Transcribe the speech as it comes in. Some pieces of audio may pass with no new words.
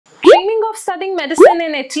of studying medicine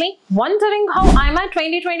in Italy? Wondering how IMAT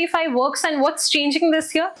 2025 works and what's changing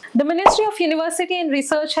this year? The Ministry of University and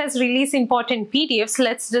Research has released important PDFs.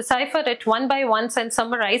 Let's decipher it one by one and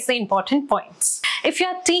summarize the important points. If you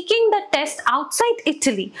are taking the test outside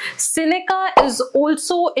Italy, Seneca is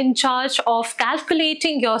also in charge of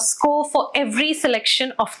calculating your score for every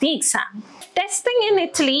selection of the exam. Testing in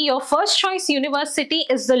Italy, your first choice university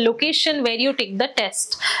is the location where you take the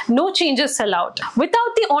test. No changes allowed.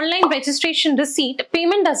 Without the online registration receipt,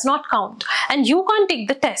 payment does not count and you can't take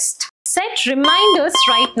the test. Set reminders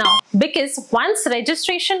right now, because once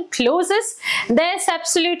registration closes, there's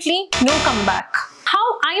absolutely no comeback.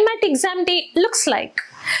 How IMAT exam day looks like.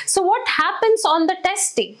 So what happens on the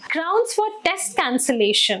test day? Grounds for test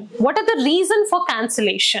cancellation. What are the reasons for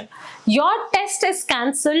cancellation? Your test is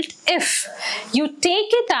cancelled if you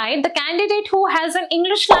take it out, the candidate who has an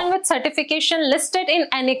English language certification listed in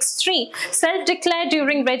Annex 3 self-declared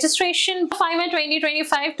during registration of IMAT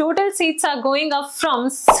 2025, total seats are going up from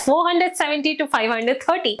 470 to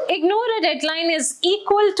 530. Ignore a deadline is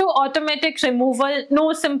equal to automatic removal,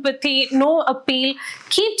 no sympathy, no appeal.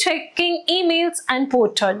 Keep checking emails and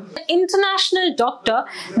portal. International doctor,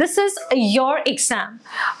 this is your exam.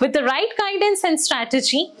 With the right guidance and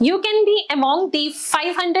strategy, you can be among the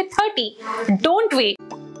 530. Don't wait.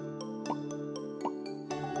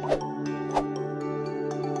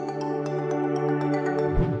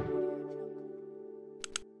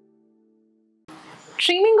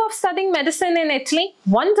 Dreaming of studying medicine in Italy?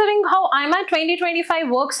 Wondering how IMAT 2025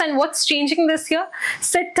 works and what's changing this year?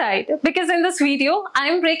 Sit tight, because in this video,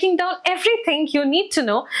 I'm breaking down everything you need to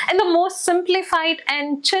know in the most simplified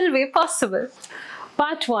and chill way possible.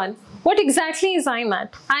 Part 1. What exactly is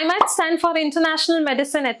IMAT? IMAT stands for International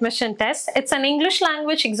Medicine Admission Test. It's an English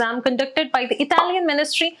language exam conducted by the Italian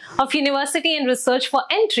Ministry of University and Research for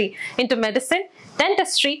entry into medicine,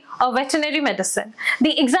 dentistry or veterinary medicine.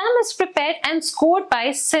 The exam is prepared and scored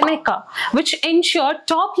by Seneca, which ensure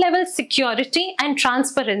top-level security and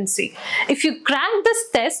transparency. If you crack this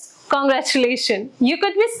test, congratulations! You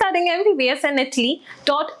could be studying MBBS in Italy,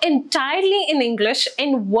 taught entirely in English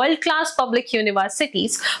in world-class public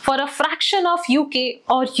universities for a fraction of UK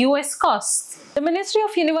or US costs. The Ministry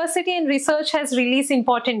of University and Research has released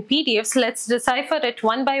important PDFs. Let's decipher it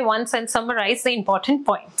one by one and summarize the important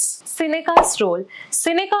points. Seneca's role.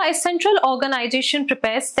 Seneca, a central organization,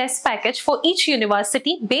 prepares test package for each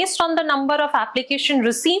university based on the number of applications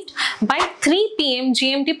received by 3 p.m.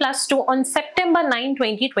 GMT+2 on September 9,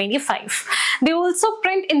 2025. They also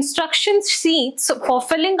print instruction sheets for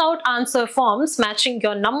filling out answer forms matching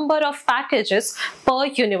your number of packages per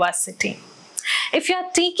university. If you are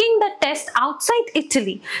taking the test outside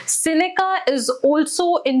Italy, Seneca is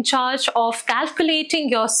also in charge of calculating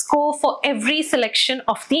your score for every selection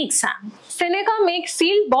of the exam. Seneca makes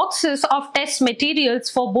sealed boxes of test materials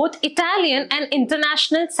for both Italian and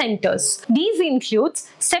international centers. These include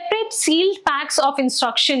separate sealed packs of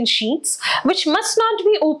instruction sheets, which must not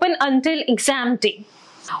be opened until exam day.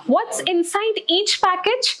 What's inside each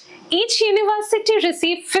package? Each university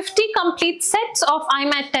received 50 complete sets of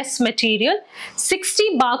IMAT test material,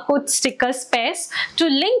 60 barcode sticker pairs to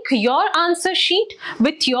link your answer sheet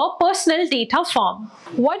with your personal data form.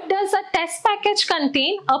 What does a test package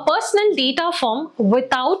contain? A personal data form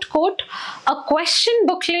without code, a question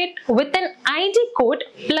booklet with an ID code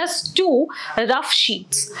plus 2 rough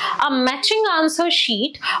sheets, a matching answer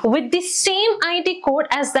sheet with the same ID code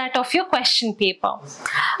as that of your question paper,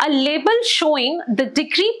 a label showing the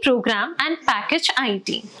degree program and package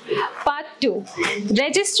ID. Part 2.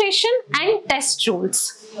 Registration and test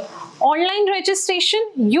rules. Online registration,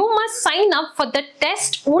 you must sign up for the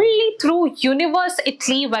test only through Universe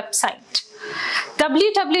Italy website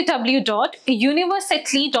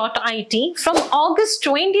www.universeitaly.it from August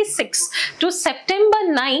 26 to September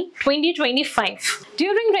 9, 2025.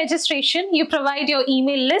 During registration, you provide your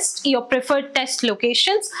email list, your preferred test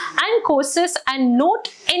locations and courses, and note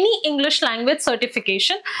any English language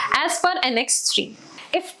certification as per Annex 3.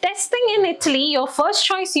 If testing in Italy, your first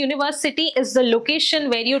choice university is the location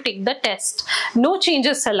where you take the test. No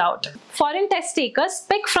changes allowed. Foreign test takers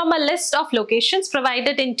pick from a list of locations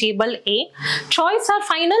provided in Table A. Choice are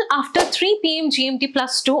final after 3 p.m.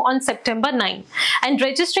 GMT+2 on September 9. And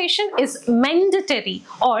registration is mandatory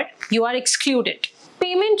or you are excluded.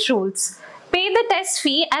 Payment rules. Pay the test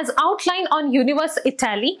fee as outlined on Universe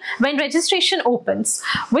Italy when registration opens.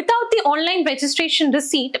 Without the online registration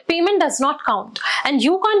receipt, payment does not count and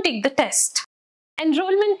you can't take the test.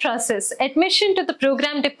 Enrollment process. Admission to the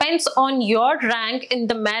program depends on your rank in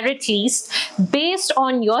the merit list based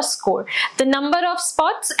on your score, the number of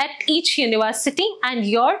spots at each university and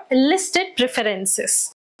your listed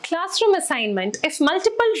preferences. Classroom assignment. If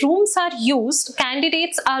multiple rooms are used,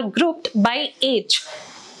 candidates are grouped by age,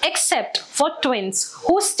 except for twins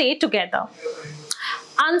who stay together.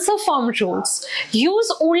 Answer form rules.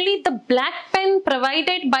 Use only the black pen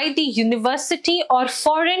provided by the university or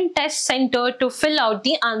foreign test center to fill out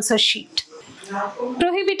the answer sheet.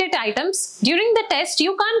 Prohibited items. During the test,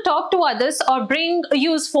 you can't talk to others or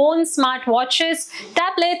use phones, smart watches,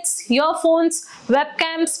 tablets, earphones,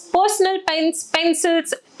 webcams, personal pens,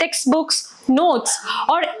 pencils, textbooks, notes,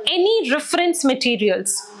 or any reference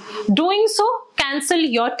materials. Doing so, cancel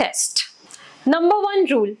your test. Number 1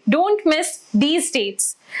 rule, don't miss these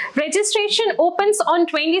dates. Registration opens on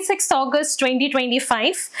 26 August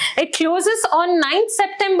 2025. It closes on 9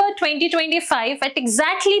 September 2025 at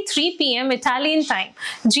exactly 3 p.m. Italian time,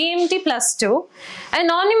 GMT +2.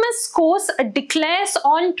 Anonymous course declares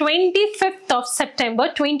on 25th of September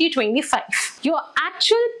 2025. Your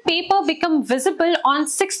actual paper becomes visible on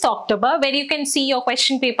 6th October, where you can see your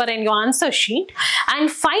question paper and your answer sheet. And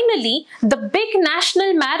finally, the big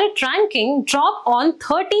national merit ranking drop on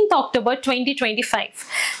 13th October 2025.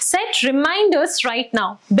 Set reminders right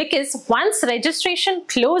now, because once registration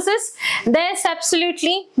closes, there's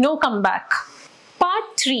absolutely no comeback.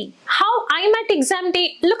 Part 3. How IMAT exam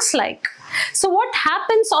day looks like. So what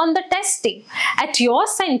happens on the test day? At your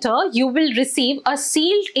center, you will receive a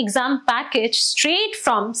sealed exam package straight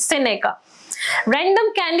from Seneca. Random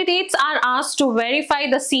candidates are asked to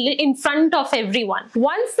verify the seal in front of everyone.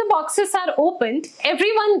 Once the boxes are opened,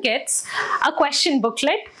 everyone gets a question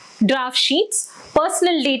booklet, draft sheets,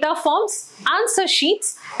 personal data forms, answer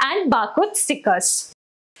sheets, and barcode stickers.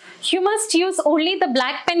 You must use only the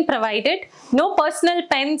black pen provided. No personal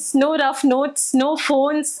pens, no rough notes, no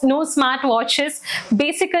phones, no smart watches.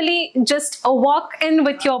 Basically, just walk in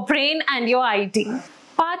with your brain and your ID.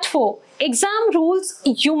 Part 4. Exam rules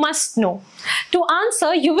you must know. To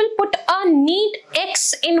answer, you will put a neat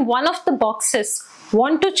X in one of the boxes.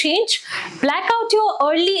 Want to change? Black out your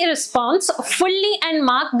early response fully and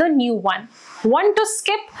mark the new one. Want to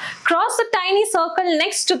skip? Cross a tiny circle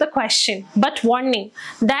next to the question. But warning,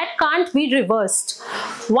 that can't be reversed.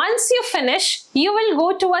 Once you finish, you will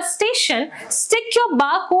go to a station, stick your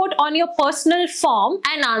barcode on your personal form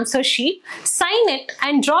and answer sheet, sign it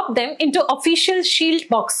and drop them into official shield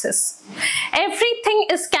boxes. Everything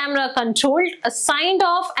is camera controlled, signed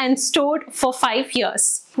off and stored for 5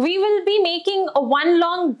 years. We will be making one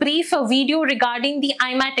long brief video regarding the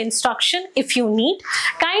IMAT instruction if you need.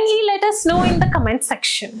 Kindly let us know in the comment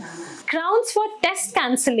section. Grounds for test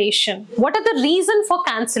cancellation. What are the reasons for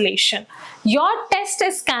cancellation? Your test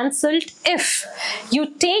is cancelled if you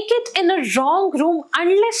take it in a wrong room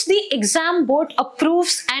unless the exam board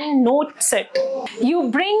approves and notes it.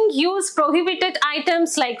 You use prohibited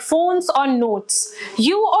items like phones or notes.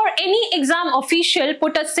 You or any exam official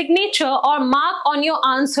put a signature or mark on your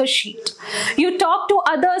answer sheet. You talk to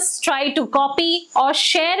others, try to copy or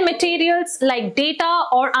share materials like data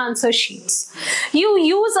or answer sheets. You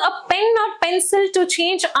use a pen or pencil to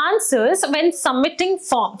change answers when submitting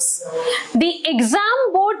forms. The exam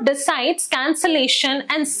board decides cancellation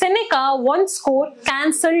and Seneca won't score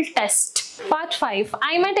cancelled test. Part 5.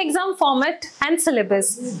 IMAT exam format and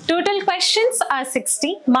syllabus. Total questions are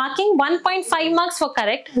 60, marking 1.5 marks for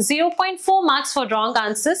correct, 0.4 marks for wrong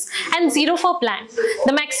answers and 0 for blank.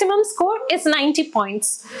 The maximum score is 90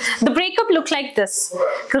 points. The breakup looks like this.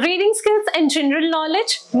 Reading skills and general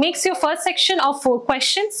knowledge makes your first section of 4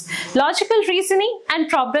 questions. Logical reasoning and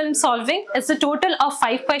problem solving is a total of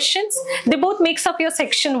 5 questions. They both makes up your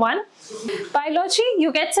section 1. Biology,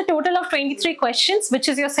 you get a total of 23 questions, which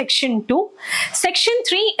is your section 2. Section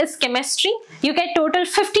 3 is chemistry. You get total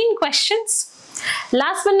 15 questions.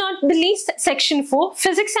 Last but not the least, section 4,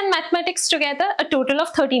 physics and mathematics together, a total of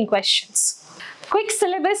 13 questions. Quick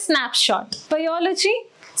syllabus snapshot. Biology,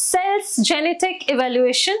 cells, genetic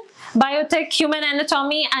evaluation. Biotech, human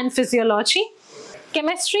anatomy and physiology.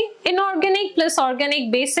 Chemistry, inorganic plus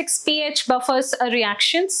organic basics, pH, buffers,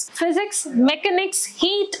 reactions. Physics, mechanics,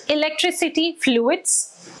 heat, electricity,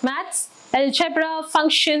 fluids. Maths, algebra,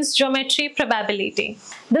 functions, geometry, probability.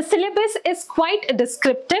 The syllabus is quite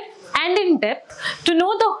descriptive and in depth. To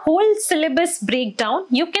know the whole syllabus breakdown,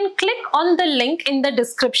 you can click on the link in the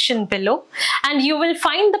description below and you will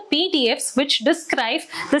find the PDFs which describe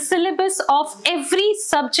the syllabus of every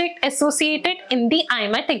subject associated in the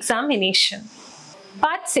IMAT examination.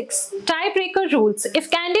 Part 6. Tiebreaker rules. If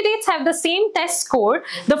candidates have the same test score,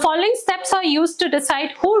 the following steps are used to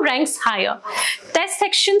decide who ranks higher. Test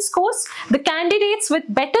section scores. The candidates with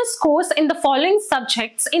better scores in the following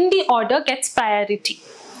subjects in the order gets priority.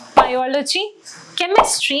 Biology,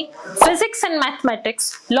 chemistry, physics and mathematics,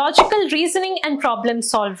 logical reasoning and problem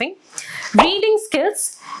solving, reading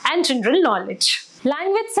skills, and general knowledge.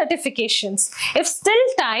 Language certifications. If still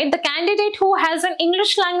tied, the candidate who has an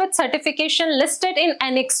English language certification listed in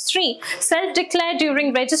Annex 3, self-declared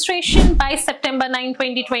during registration by September 9,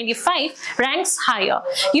 2025, ranks higher.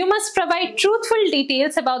 You must provide truthful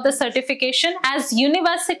details about the certification, as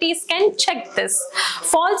universities can check this.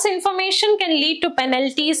 False information can lead to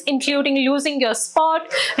penalties, including losing your spot,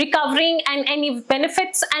 recovering and any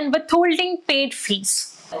benefits, and withholding paid fees.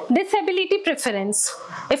 Disability preference.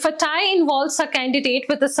 If a tie involves a candidate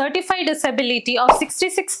with a certified disability of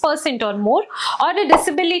 66% or more, or a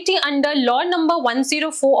disability under Law number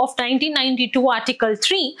 104 of 1992 Article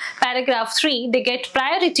 3, Paragraph 3, they get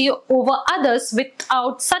priority over others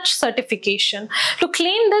without such certification. To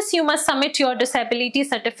claim this, you must submit your disability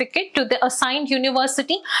certificate to the assigned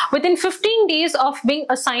university within 15 days of being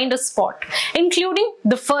assigned a spot, including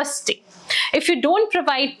the first day. If you don't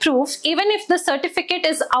provide proof, even if the certificate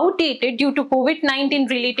is outdated due to COVID-19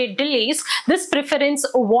 related delays, this preference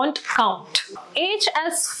won't count. Age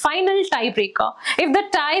as final tiebreaker. If the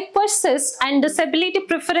tie persists and disability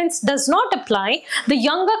preference does not apply, the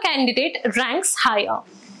younger candidate ranks higher.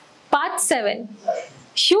 Part 7.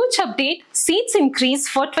 Huge update, seats increase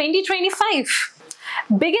for 2025.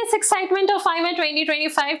 Biggest excitement of IMAT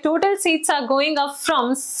 2025, total seats are going up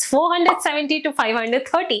from 470 to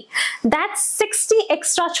 530. That's 60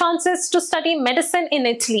 extra chances to study medicine in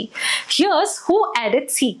Italy. Here's who added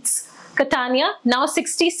seats. Catania, now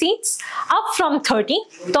 60 seats, up from 30.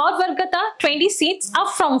 Tor Vergata, 20 seats,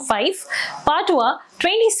 up from 5. Padua,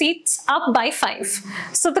 20 seats, up by 5.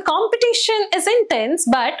 So the competition is intense,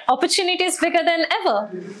 but opportunity is bigger than ever.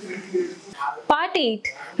 Part 8.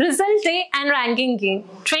 Result Day and Ranking Game.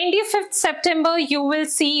 25th September, you will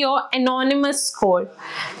see your anonymous score.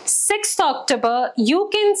 6th October, you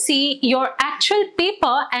can see your actual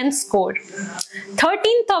paper and score.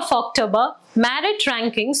 13th of October, merit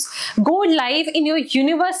rankings go live in your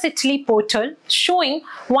university portal, showing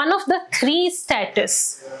one of the 3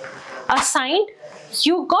 status. Assigned,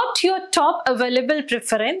 you got your top available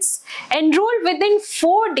preference. Enroll within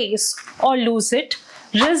 4 days or lose it.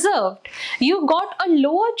 Reserved, you got a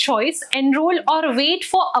lower choice, enroll or wait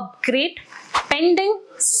for upgrade. Pending,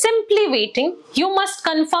 simply waiting. You must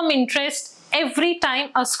confirm interest every time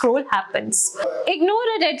a scroll happens. Ignore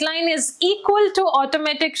a deadline is equal to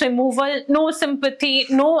automatic removal, no sympathy,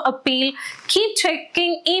 no appeal. Keep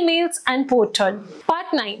checking emails and portal. Part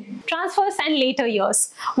 9. Transfers and later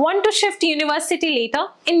years. Want to shift university later?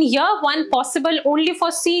 In year 1, possible only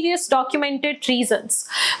for serious documented reasons.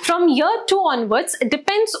 From year 2 onwards, it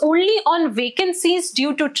depends only on vacancies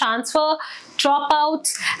due to transfer,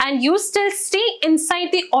 dropouts, and you still stay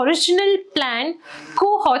inside the original plan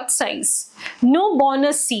cohort size. No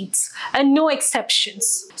bonus seats and no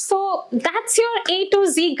exceptions. So that's your A to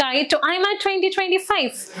Z guide to IMAT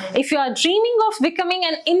 2025. If you are dreaming of becoming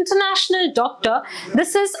an international doctor,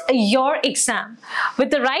 this is your exam. With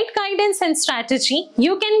the right guidance and strategy,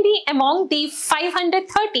 you can be among the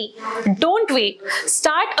 530. Don't wait.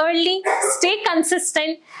 Start early, stay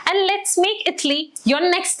consistent, and let's make Italy your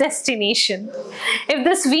next destination. If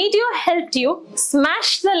this video helped you,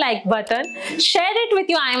 smash the like button, share it with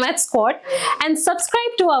your IMAT squad, and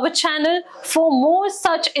subscribe to our channel for more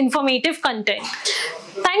such informative content.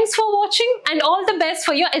 Thanks for watching and all the best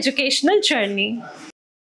for your educational journey.